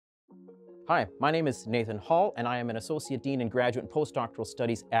Hi, my name is Nathan Hall, and I am an Associate Dean in Graduate and Postdoctoral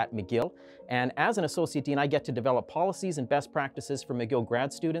Studies at McGill. And as an Associate Dean, I get to develop policies and best practices for McGill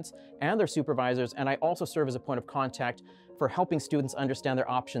grad students and their supervisors, and I also serve as a point of contact for helping students understand their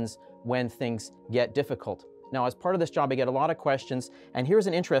options when things get difficult. Now, as part of this job, I get a lot of questions, and here's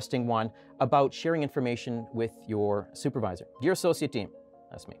an interesting one about sharing information with your supervisor. Dear Associate Dean,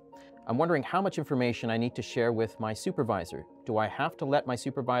 that's me. I'm wondering how much information I need to share with my supervisor. Do I have to let my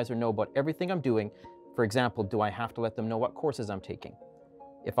supervisor know about everything I'm doing? For example, do I have to let them know what courses I'm taking?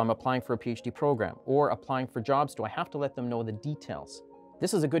 If I'm applying for a PhD program or applying for jobs, do I have to let them know the details?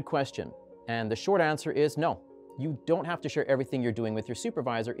 This is a good question, and the short answer is no. You don't have to share everything you're doing with your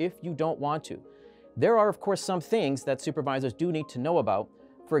supervisor if you don't want to. There are, of course, some things that supervisors do need to know about.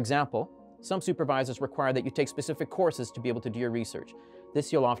 For example, some supervisors require that you take specific courses to be able to do your research.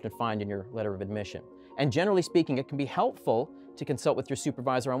 This you'll often find in your letter of admission. And generally speaking, it can be helpful to consult with your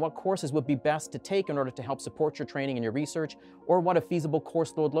supervisor on what courses would be best to take in order to help support your training and your research, or what a feasible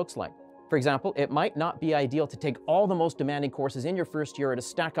course load looks like. For example, it might not be ideal to take all the most demanding courses in your first year or to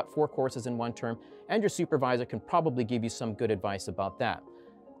stack up 4 courses in one term, and your supervisor can probably give you some good advice about that.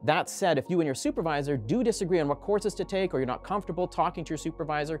 That said, if you and your supervisor do disagree on what courses to take, or you're not comfortable talking to your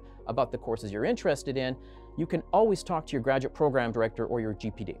supervisor about the courses you're interested in, you can always talk to your graduate program director or your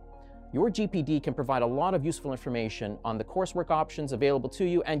GPD. Your GPD can provide a lot of useful information on the coursework options available to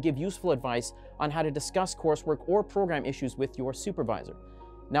you and give useful advice on how to discuss coursework or program issues with your supervisor.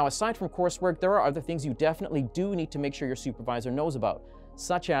 Now, aside from coursework, there are other things you definitely do need to make sure your supervisor knows about,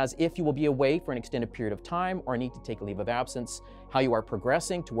 such as if you will be away for an extended period of time or need to take a leave of absence, how you are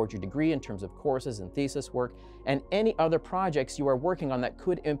progressing towards your degree in terms of courses and thesis work, and any other projects you are working on that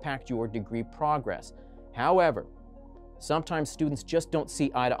could impact your degree progress. However, sometimes students just don't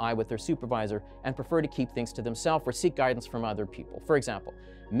see eye to eye with their supervisor and prefer to keep things to themselves or seek guidance from other people. For example,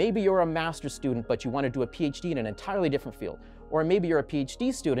 maybe you're a master's student but you want to do a PhD in an entirely different field. Or maybe you're a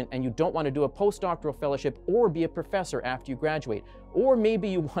PhD student and you don't want to do a postdoctoral fellowship or be a professor after you graduate. Or maybe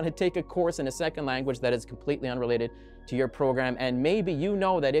you want to take a course in a second language that is completely unrelated to your program, and maybe you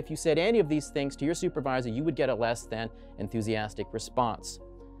know that if you said any of these things to your supervisor, you would get a less than enthusiastic response.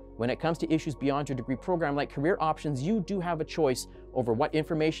 When it comes to issues beyond your degree program, like career options, you do have a choice over what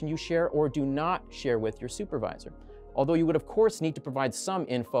information you share or do not share with your supervisor. Although you would, of course, need to provide some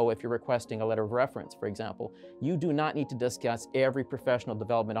info if you're requesting a letter of reference, for example, you do not need to discuss every professional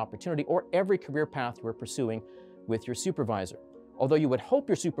development opportunity or every career path you are pursuing with your supervisor. Although you would hope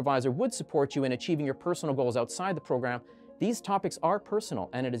your supervisor would support you in achieving your personal goals outside the program, these topics are personal,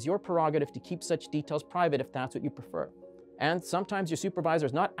 and it is your prerogative to keep such details private if that's what you prefer. And sometimes your supervisor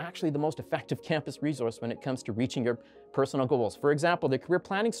is not actually the most effective campus resource when it comes to reaching your personal goals. For example, the Career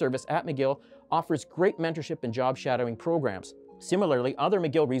Planning Service at McGill offers great mentorship and job shadowing programs. Similarly, other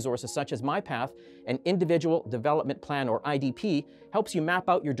McGill resources such as MyPath, an Individual Development Plan or IDP, helps you map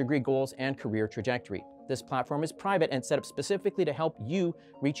out your degree goals and career trajectory. This platform is private and set up specifically to help you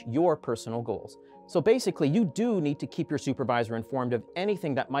reach your personal goals. So basically, you do need to keep your supervisor informed of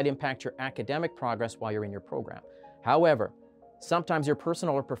anything that might impact your academic progress while you're in your program. However, sometimes your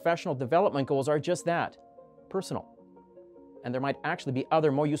personal or professional development goals are just that, personal. And there might actually be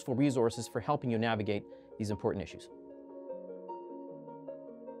other more useful resources for helping you navigate these important issues.